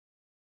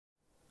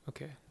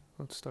Okay,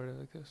 let's start it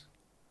like this.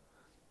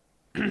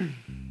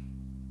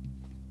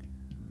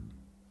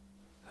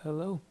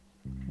 Hello,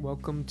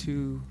 welcome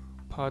to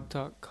Pod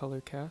Talk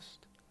Colorcast.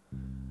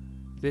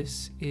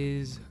 This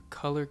is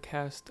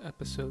Colorcast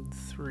episode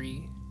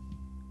 3.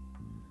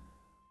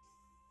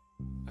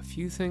 A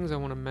few things I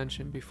want to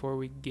mention before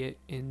we get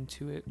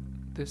into it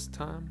this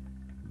time.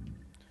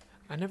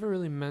 I never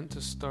really meant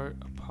to start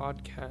a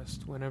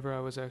podcast whenever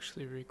I was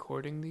actually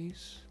recording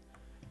these.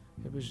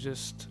 It was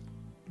just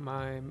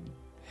my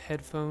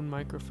headphone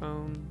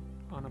microphone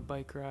on a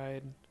bike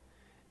ride,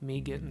 me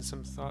getting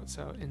some thoughts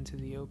out into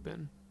the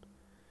open.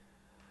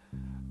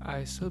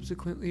 I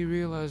subsequently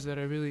realized that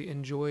I really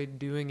enjoyed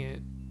doing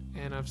it,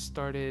 and I've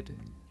started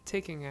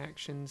taking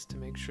actions to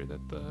make sure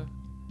that the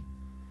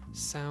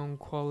sound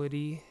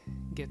quality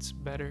gets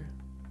better.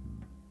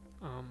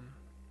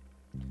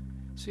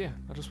 So yeah,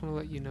 I just want to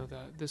let you know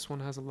that this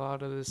one has a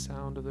lot of the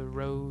sound of the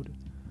road,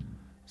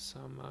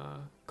 some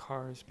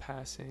cars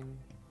passing,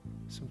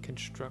 some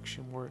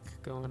construction work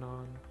going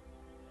on,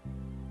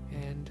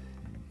 and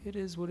it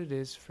is what it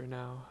is for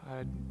now.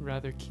 I'd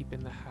rather keep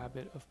in the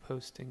habit of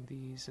posting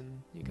these,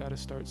 and you gotta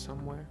start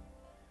somewhere.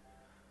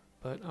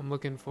 But I'm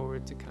looking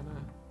forward to kind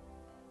of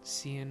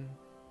seeing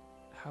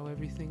how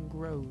everything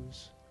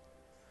grows.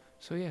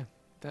 So yeah,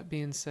 that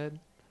being said,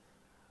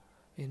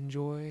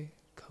 enjoy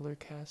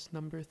Colorcast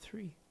number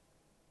 3.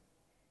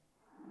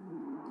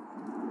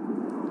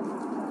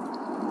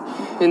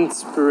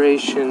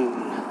 Inspiration,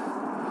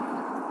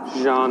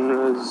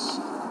 genres,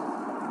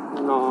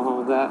 and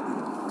all that.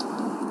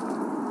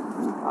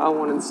 I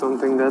wanted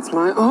something that's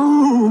my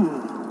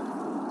own.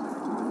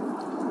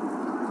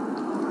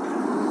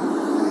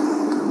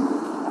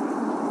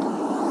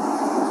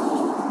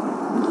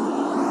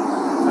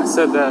 I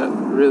said that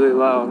really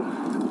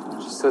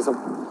loud, just as a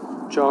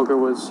jogger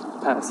was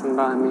passing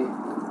by me.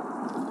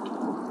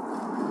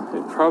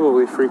 It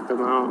probably freaked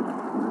them out.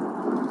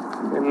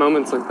 In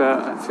moments like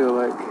that, I feel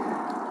like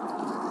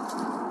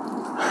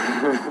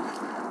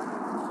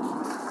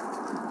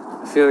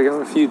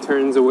I'm a few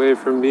turns away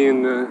from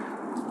being the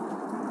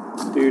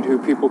dude who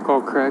people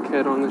call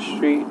crackhead on the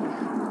street.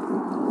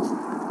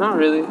 Not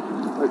really.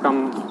 Like,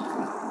 I'm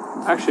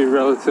actually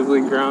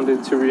relatively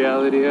grounded to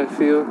reality, I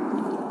feel.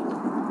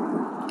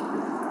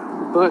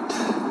 But,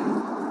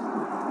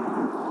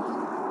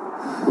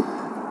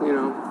 you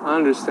know, I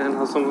understand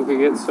how someone could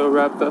get so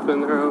wrapped up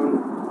in their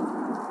own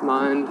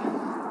mind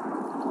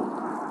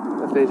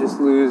that they just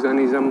lose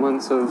any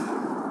semblance of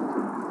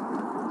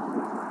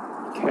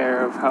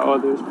care of how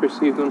others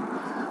perceive them.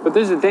 But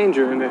there's a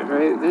danger in it,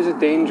 right? There's a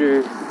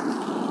danger.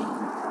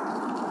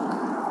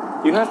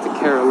 You have to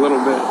care a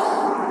little bit.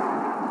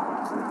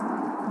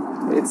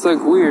 It's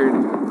like weird.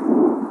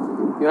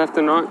 You have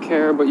to not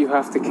care, but you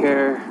have to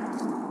care.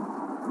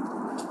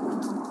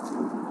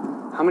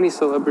 How many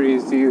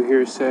celebrities do you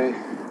hear say,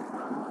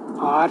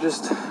 "Oh, I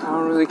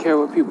don't really care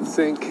what people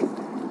think.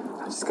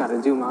 I just gotta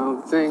do my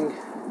own thing."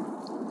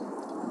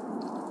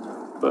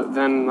 But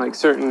then, like,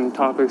 certain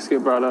topics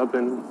get brought up,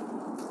 and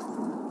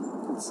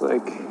it's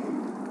like,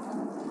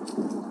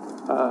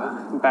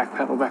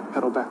 backpedal,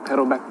 backpedal,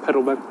 backpedal,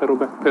 backpedal, backpedal,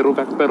 backpedal,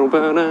 backpedal,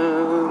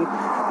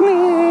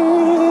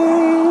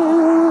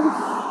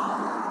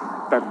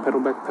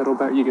 backpedal, backpedal,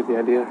 back. You get the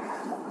idea.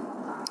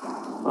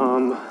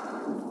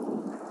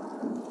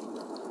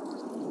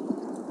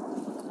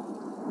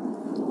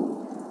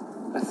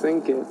 I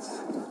think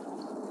it's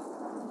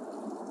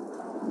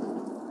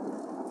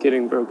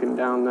getting broken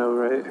down, though,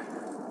 right?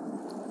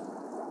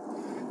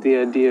 The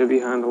idea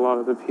behind a lot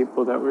of the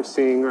people that we're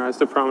seeing rise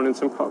to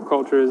prominence in pop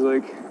culture is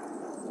like,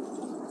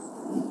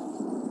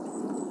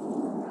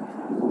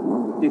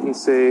 you can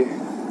say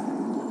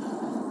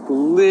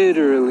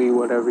literally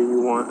whatever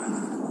you want,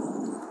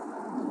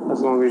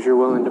 as long as you're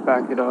willing to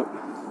back it up,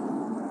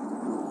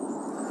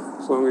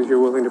 as long as you're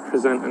willing to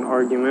present an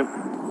argument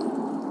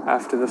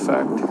after the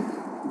fact.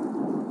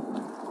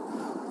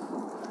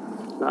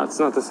 Now, it's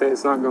not to say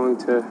it's not going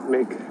to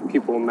make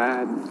people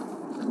mad.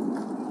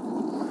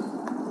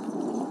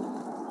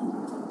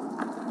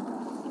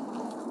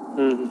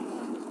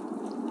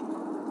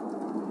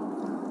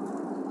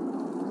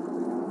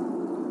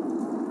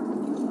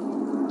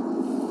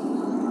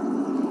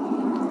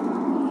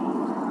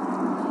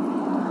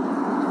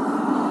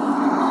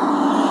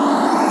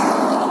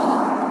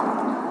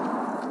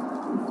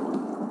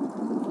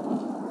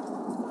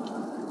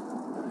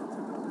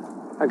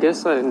 I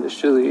guess I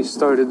initially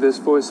started this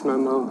voice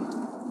memo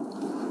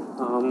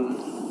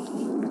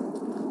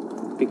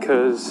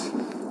because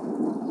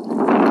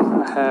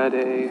I had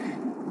a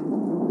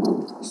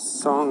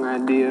song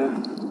idea.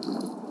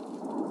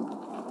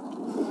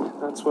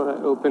 That's what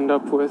I opened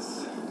up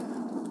with.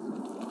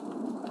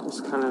 It was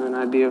kind of an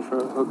idea for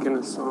a hook in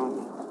a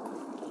song.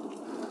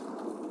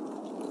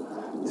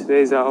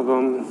 Today's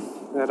album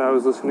that I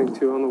was listening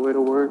to on the way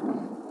to work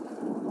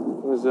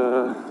was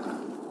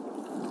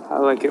I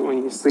Like It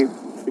When You Sleep,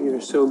 for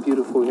You're So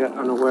Beautiful Yet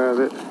Unaware of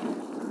It,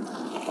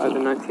 by the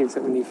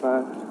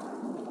 1975.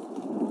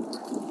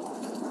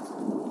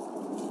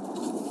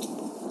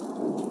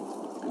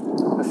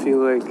 feel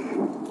like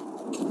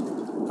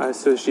I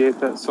associate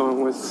that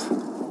song with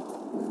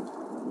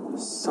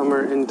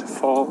summer into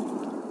fall.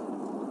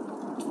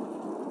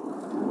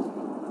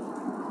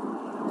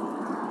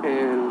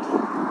 And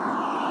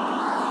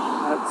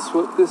that's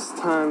what this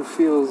time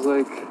feels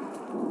like,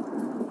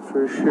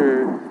 for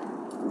sure.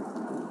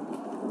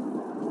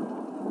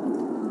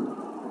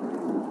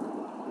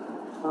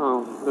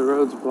 Oh, the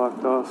road's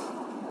blocked off.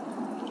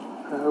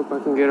 I hope I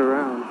can get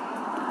around.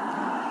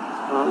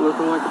 It's not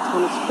looking like a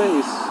ton of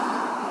space.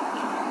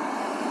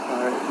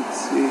 Alright, let's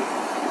see.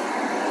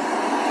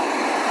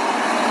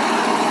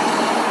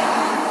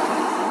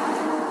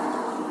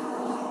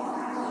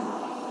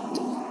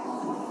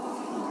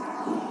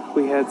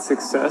 We had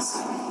success,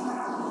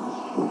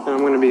 and I'm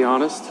gonna be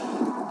honest,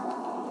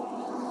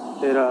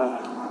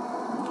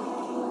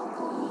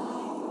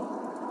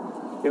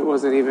 it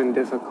wasn't even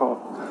difficult.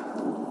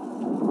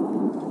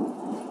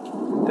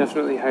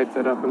 Definitely hyped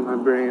that up in my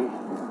brain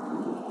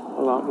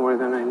a lot more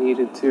than I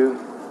needed to.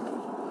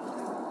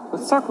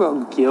 Let's talk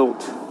about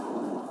guilt.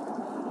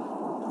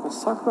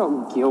 Let's talk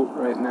about guilt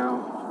right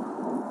now.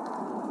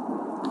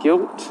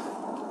 Guilt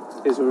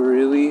is a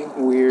really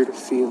weird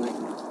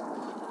feeling.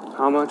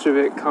 How much of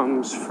it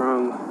comes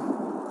from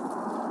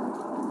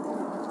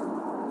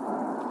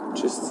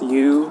just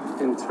you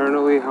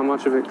internally? How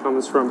much of it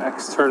comes from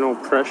external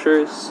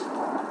pressures?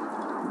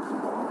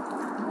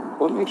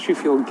 What makes you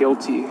feel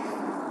guilty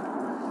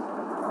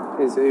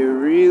is a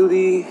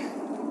really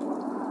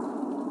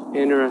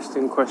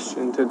interesting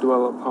question to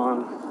dwell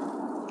upon.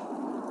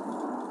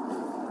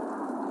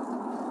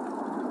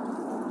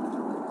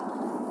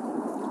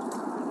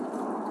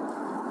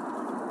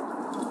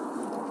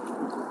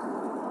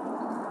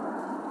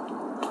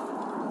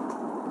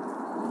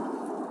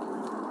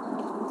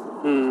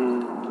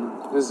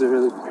 This is a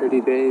really pretty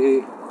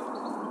day.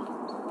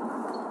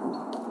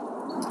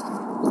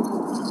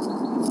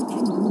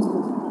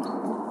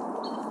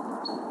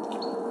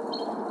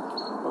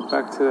 But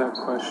back to that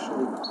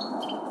question.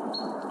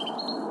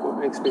 What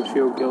makes me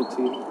feel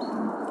guilty?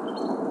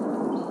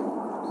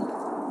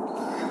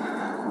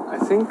 I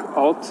think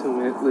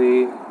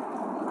ultimately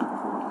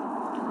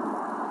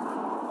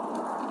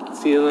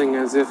feeling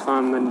as if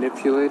I'm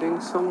manipulating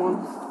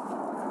someone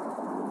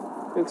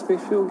makes me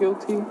feel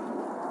guilty.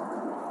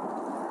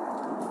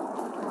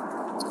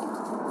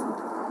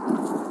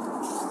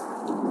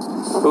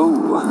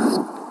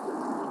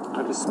 Oh,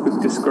 I just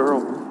spooked a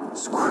squirrel.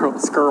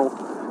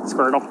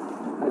 Squirtle.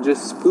 I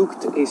just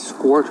spooked a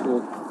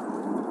squirtle.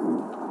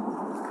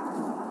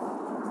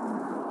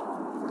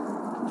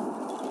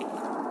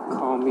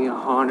 Call me a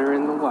hunter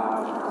in the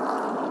wild.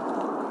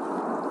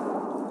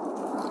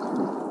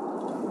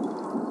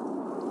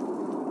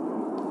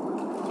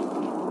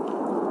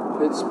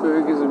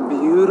 Pittsburgh is a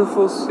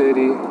beautiful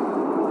city,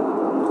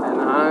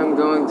 and I'm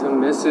going to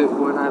miss it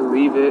when I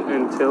leave it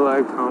until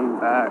I come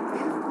back.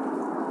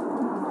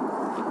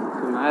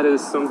 And that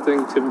is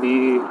something to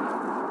be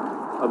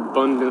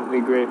abundantly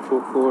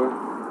grateful for.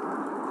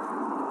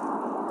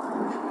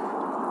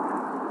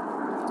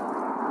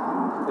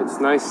 It's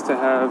nice to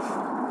have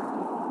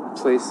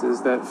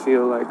places that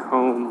feel like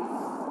home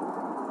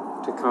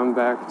to come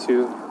back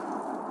to.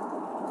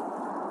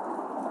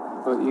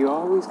 But you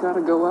always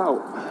gotta go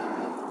out.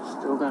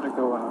 Still gotta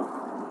go out.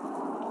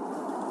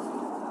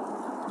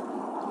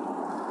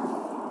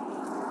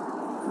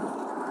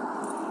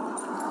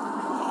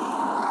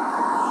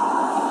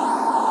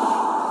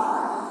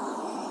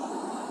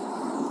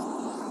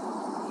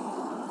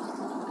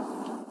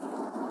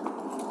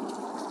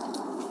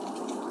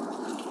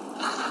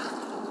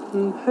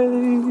 Hey,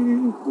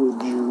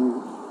 would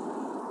you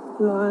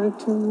like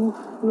to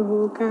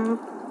look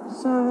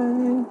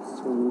outside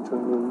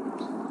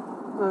sometimes?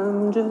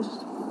 I'm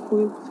just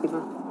with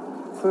my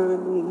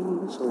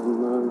friends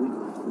online.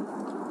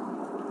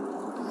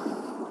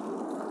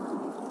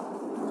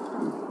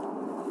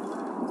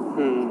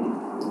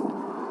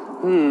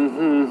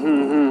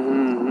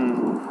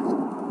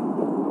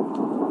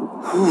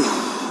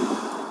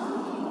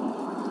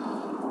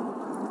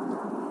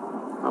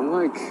 I'm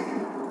like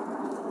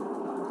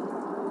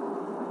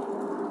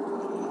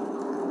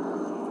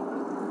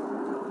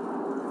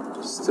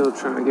still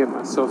trying to get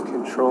my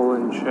self-control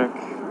in check.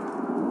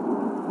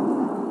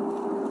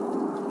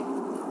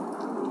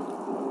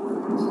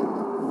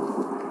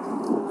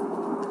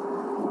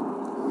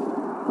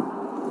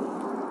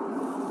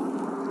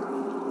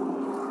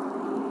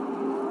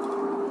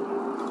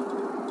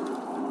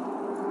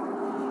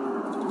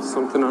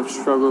 Something I've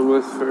struggled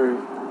with for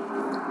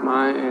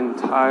my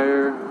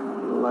entire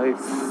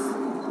life.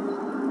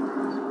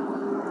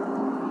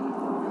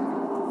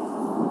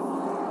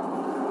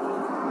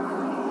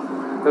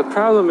 The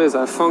problem is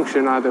I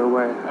function either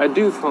way. I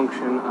do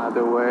function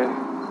either way.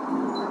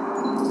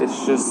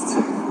 It's just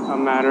a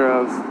matter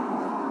of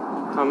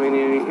how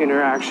many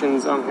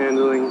interactions I'm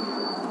handling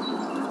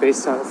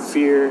based out of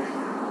fear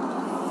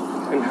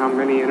and how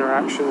many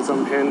interactions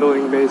I'm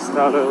handling based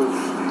out of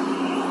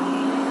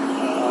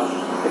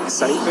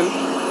excitement,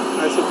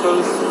 I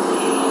suppose.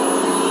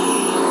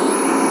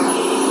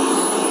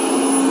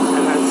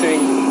 And I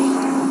think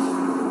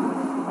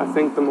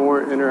think the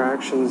more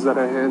interactions that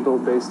I handle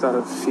based out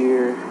of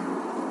fear,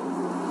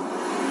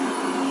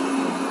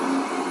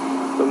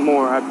 the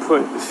more I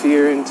put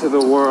fear into the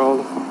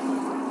world.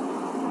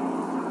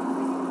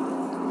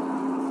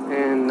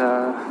 And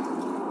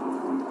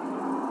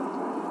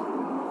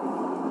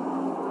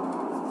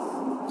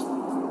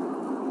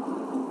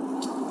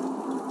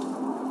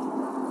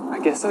I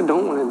guess I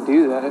don't want to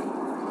do that.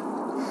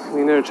 I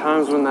mean, there are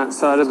times when that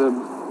side of the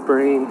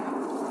brain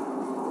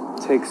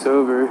takes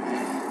over,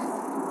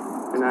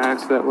 and I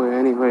act that way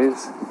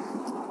anyways.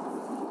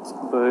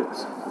 But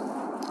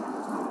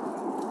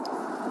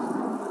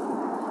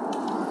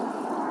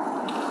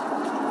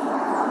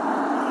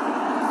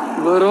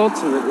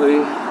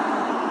ultimately,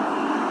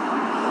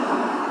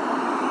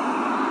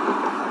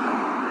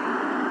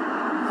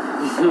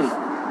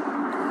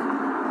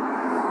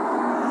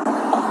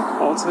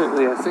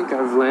 I think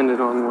I've landed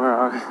on where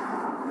I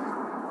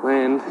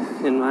land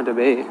in my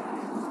debate.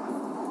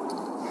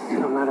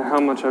 No matter how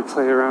much I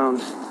play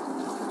around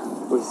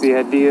with the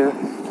idea,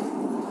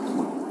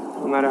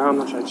 no matter how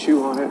much I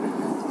chew on it,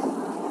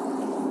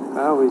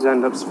 I always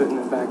end up spitting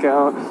it back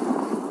out.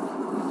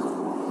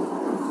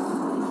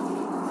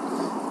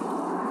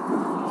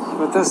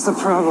 But that's the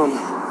problem.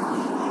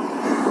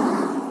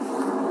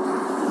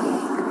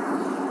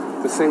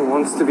 The thing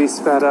wants to be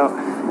spat out.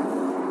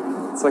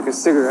 It's like a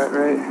cigarette,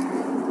 right?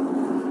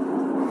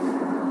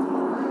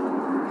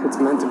 It's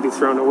meant to be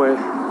thrown away.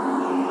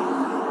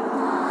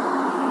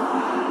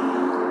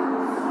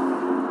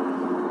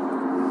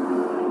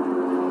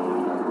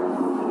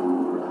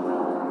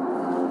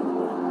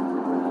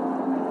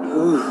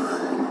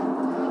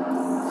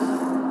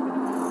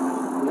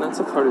 And that's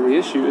a part of the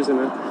issue, isn't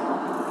it?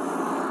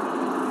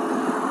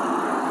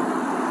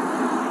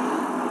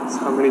 It's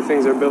how many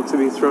things are built to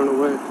be thrown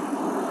away.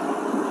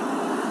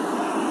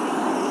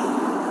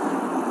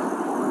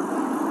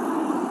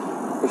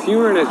 If you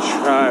were in a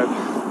tribe,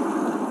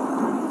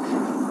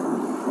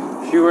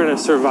 if you were in a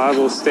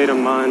survival state of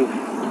mind,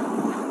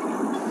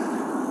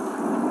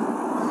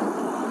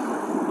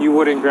 you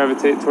wouldn't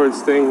gravitate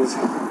towards things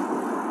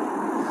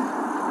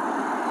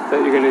that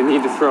you're going to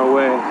need to throw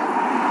away.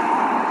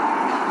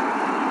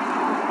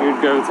 You'd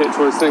gravitate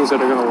towards things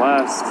that are going to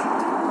last.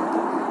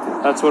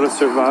 That's what a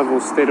survival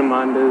state of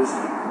mind is.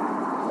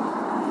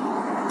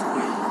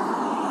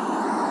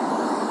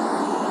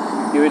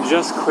 You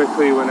adjust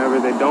quickly whenever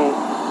they don't,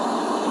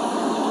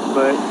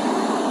 but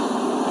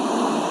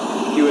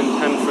you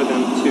intend for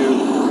them to.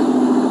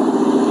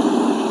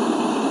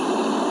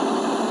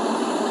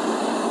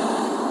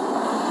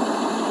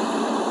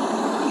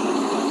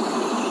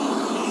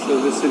 So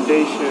the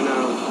sedation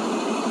of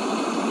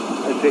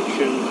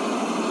addiction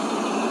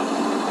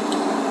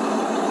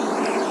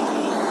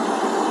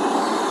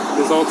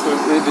is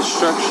ultimately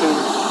destruction.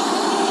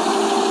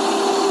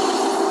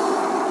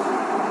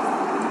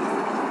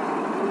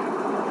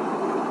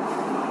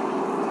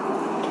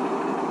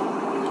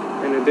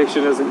 And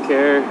addiction doesn't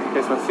care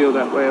if I feel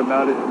that way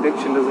about it.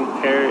 Addiction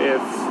doesn't care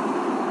if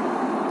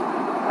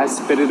I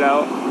spit it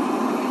out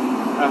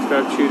after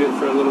I've chewed it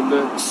for a little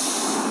bit.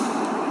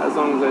 As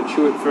long as I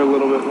chew it for a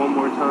little bit one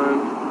more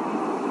time.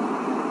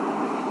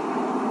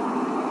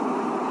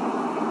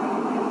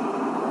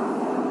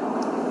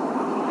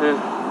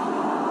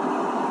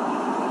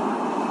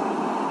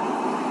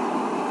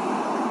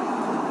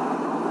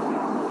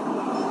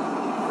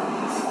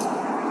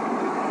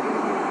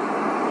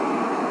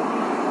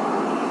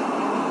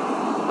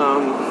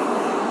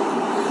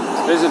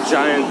 There's a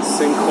giant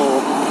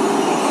sinkhole.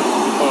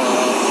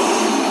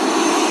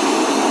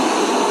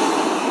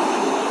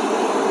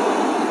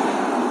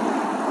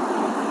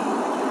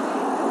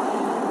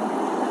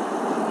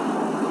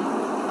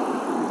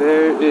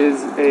 There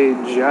is a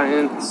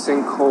giant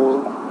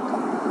sinkhole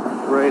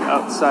right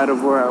outside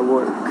of where I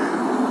work.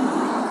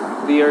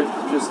 The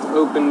earth just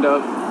opened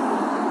up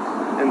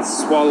and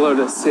swallowed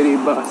a city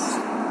bus.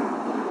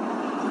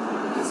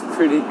 It's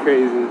pretty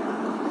crazy,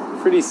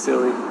 pretty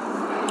silly.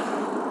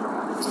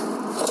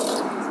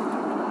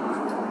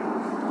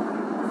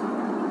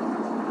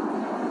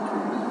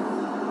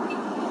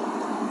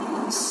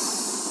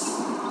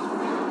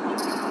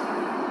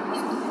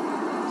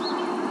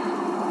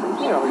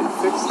 They already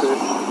fixed it.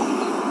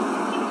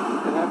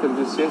 It happened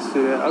just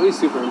yesterday. I'll be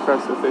super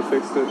impressed if they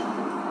fixed it.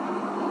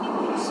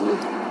 We'll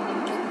see.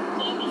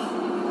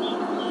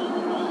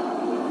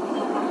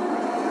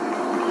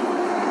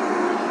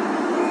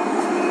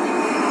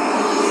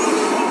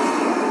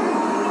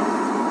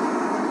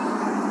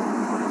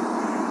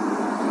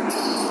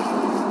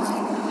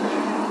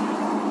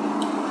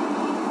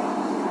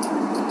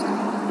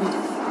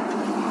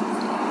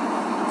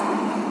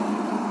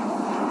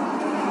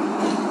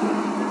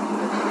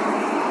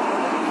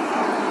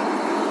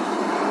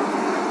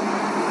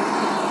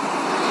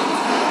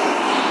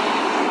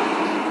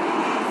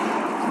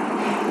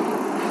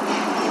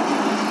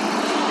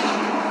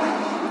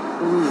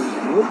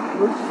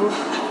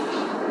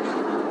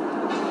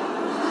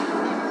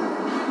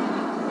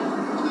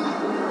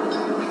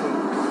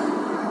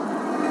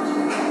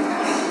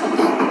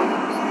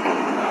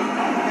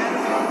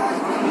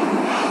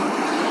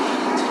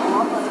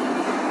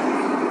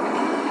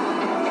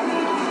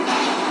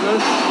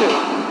 it.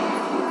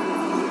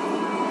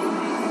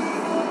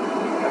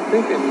 I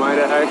think they might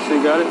have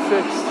actually got it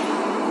fixed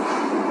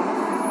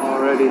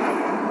already.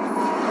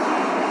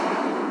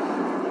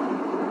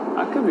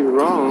 I could be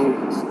wrong.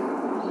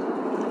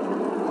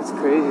 It's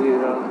crazy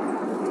though.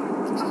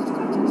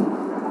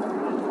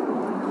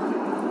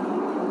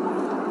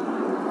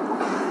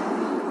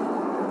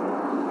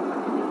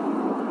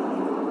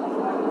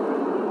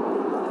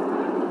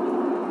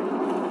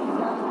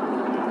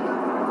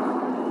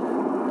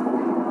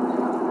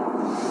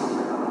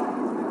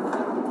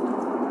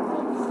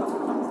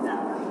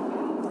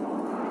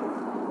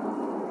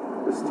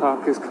 This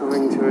talk is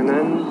coming to an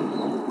end.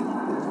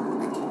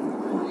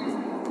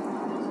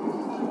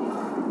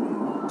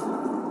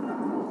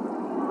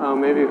 Oh,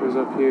 maybe it was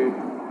up here.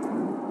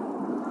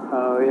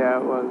 Oh, yeah,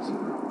 it was.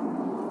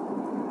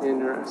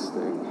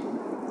 Interesting.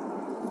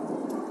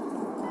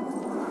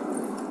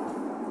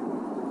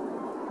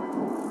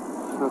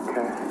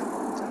 Okay.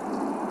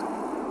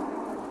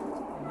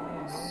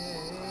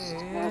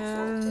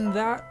 And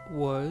that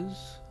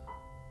was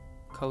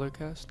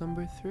Colorcast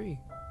number 3.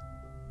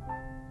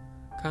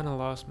 Kind of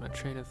lost my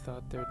train of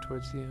thought there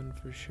towards the end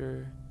for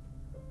sure.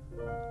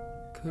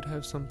 Could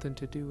have something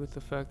to do with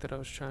the fact that I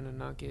was trying to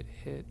not get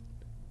hit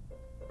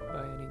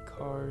by any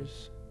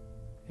cars,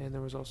 and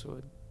there was also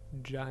a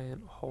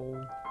giant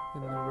hole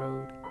in the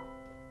road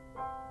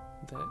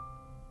that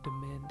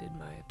demanded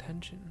my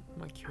attention,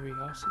 my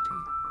curiosity.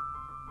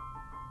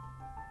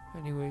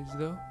 Anyways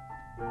though,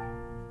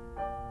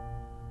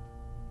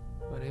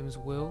 my name is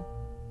Will.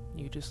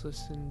 You just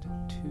listened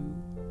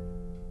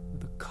to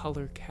the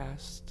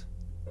Colorcast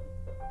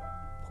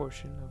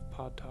portion of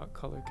Pod Talk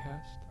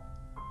Colorcast.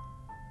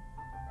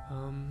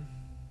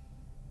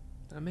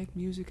 I make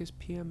music as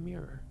PM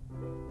Mirror,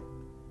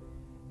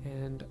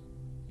 and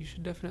you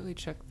should definitely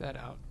check that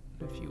out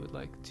if you would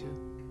like to.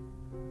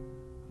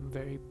 I'm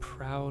very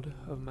proud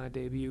of my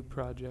debut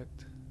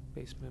project,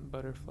 Basement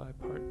Butterfly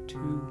Part 2,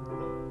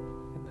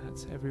 and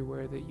that's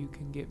everywhere that you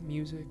can get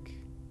music.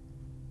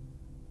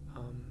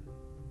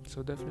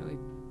 So definitely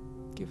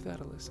give that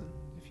a listen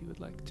if you would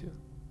like to.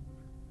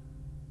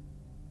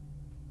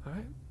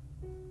 Alright,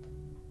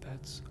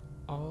 that's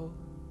all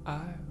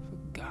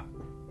I've got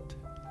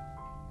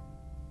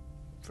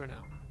for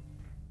now.